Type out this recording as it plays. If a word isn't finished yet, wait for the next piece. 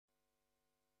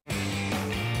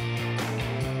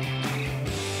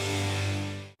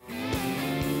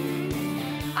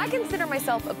I consider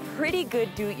myself a pretty good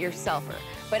do-it-yourselfer,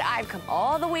 but I've come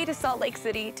all the way to Salt Lake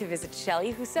City to visit Shelly,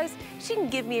 who says she can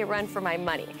give me a run for my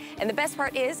money. And the best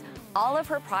part is, all of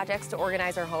her projects to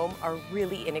organize our home are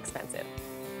really inexpensive.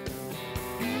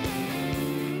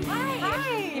 Hi.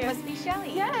 Hi. You must be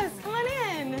Shelly. Yes, come on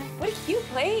in. What a cute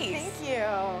place. Thank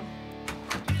you.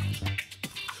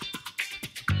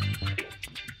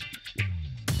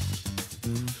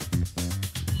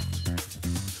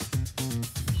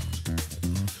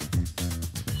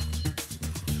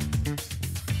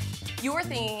 Your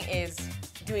thing is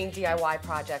doing DIY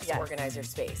projects Yes. to organize your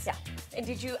space. Yeah. And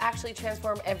did you actually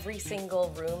transform every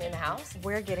single room in the house?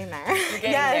 We're getting there. You're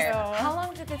getting Yes. there. How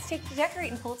long did this take to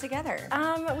decorate and pull together?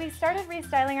 We started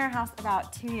restyling our house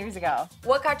about 2 years ago.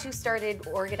 What got you started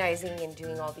organizing and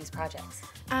doing all these projects?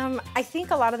 I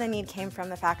think a lot of the need came from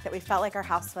the fact that we felt like our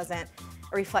house wasn't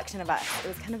a reflection of us. It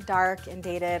was kind of dark and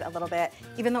dated a little bit,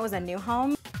 even though it was a new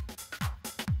home.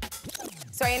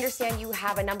 So I understand you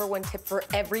have a #1 tip for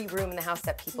every room in the house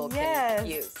that people can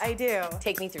use. I do.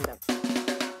 Take me through them.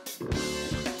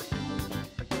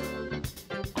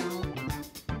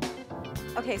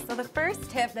 Okay, so the first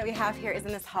tip that we have here is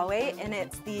in this hallway, and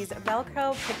it's these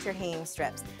Velcro picture hanging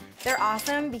strips. They're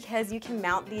awesome because you can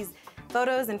mount these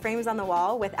photos and frames on the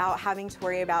wall without having to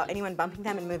worry about anyone bumping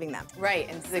them and moving them. Right,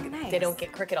 and so nice. they don't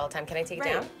get crooked all the time. Can I take it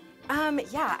down?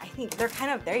 Yeah, I think they're kind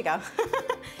of, there you go.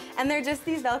 And they're just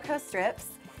these Velcro strips,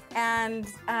 and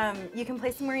you can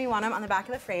place them where you want them on the back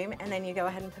of the frame, and then you go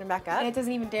ahead and put them back up. And it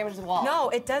doesn't even damage the wall. No,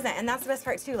 it doesn't, and that's the best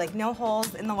part too, like no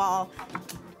holes in the wall.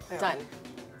 Done.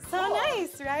 So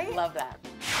nice, right? Love that.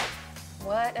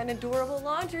 What an adorable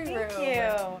laundry room. Thank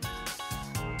you.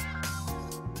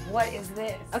 What is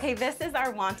this? Okay, this is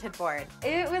our wanted board.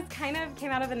 It was came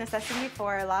out of a necessity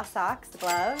for lost socks,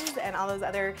 gloves, and all those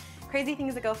other crazy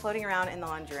things that go floating around in the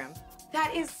laundry room.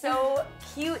 That is so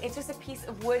cute. It's just a piece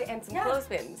of wood and some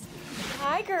clothespins.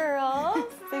 Hi, girls.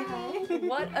 Say hi.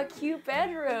 What a cute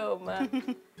bedroom.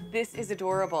 This is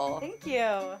adorable. Thank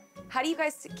you. How do you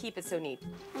guys keep it so neat?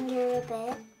 Under the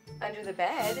bed. Under the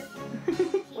bed?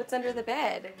 What's under the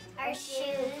bed? Our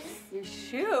shoes. Your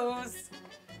shoes?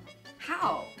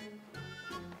 How?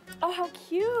 Oh, how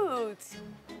cute.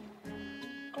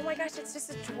 Oh my gosh, it's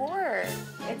just a drawer.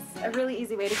 It's a really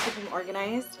easy way to keep them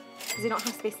organized because you don't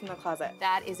have space in the closet.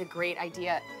 That is a great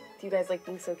idea. Do you guys like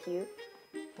being so cute?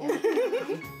 Yeah.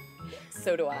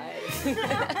 So do I.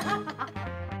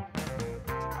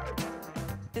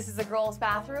 This is a girl's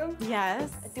bathroom? Yes.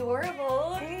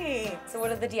 Adorable. Hey. So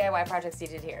what are the DIY projects you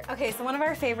did here? Okay, so one of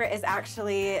our favorite is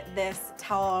actually this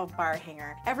towel bar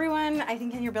hanger. Everyone, I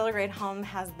think in your builder grade home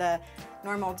has the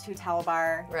normal 2 towel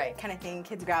bar kind of thing.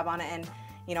 Kids grab on it and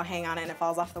hang on it and it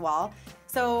falls off the wall.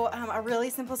 So a really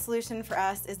simple solution for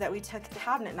us is that we took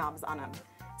cabinet knobs on them.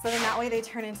 So then that way they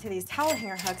turn into these towel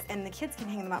hanger hooks and the kids can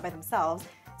hang them up by themselves.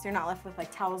 So you're not left with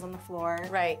like towels on the floor.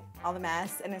 Right. All the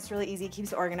mess, and it's really easy,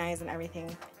 keeps it organized and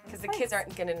everything. Because the kids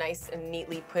aren't gonna nice and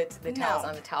neatly put the towels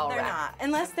on the towel rack. They're not,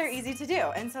 unless they're easy to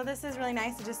do. And so this is really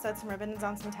nice. You just sewed some ribbons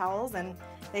on some towels and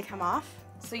they come off.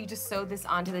 So you just sewed this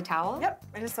onto the towel? Yep,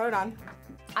 I just sewed it on.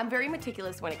 I'm very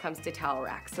meticulous when it comes to towel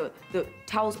racks, so the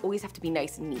towels always have to be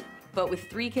nice and neat. But with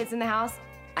 3 kids in the house,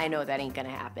 I know that ain't gonna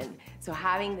happen. So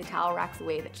having the towel racks the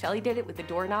way that Shelly did it with the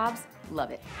doorknobs,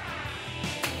 love it.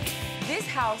 This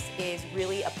house is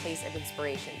really a place of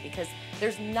inspiration because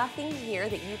there's nothing here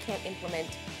that you can't implement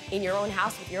in your own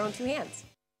house with your own 2 hands.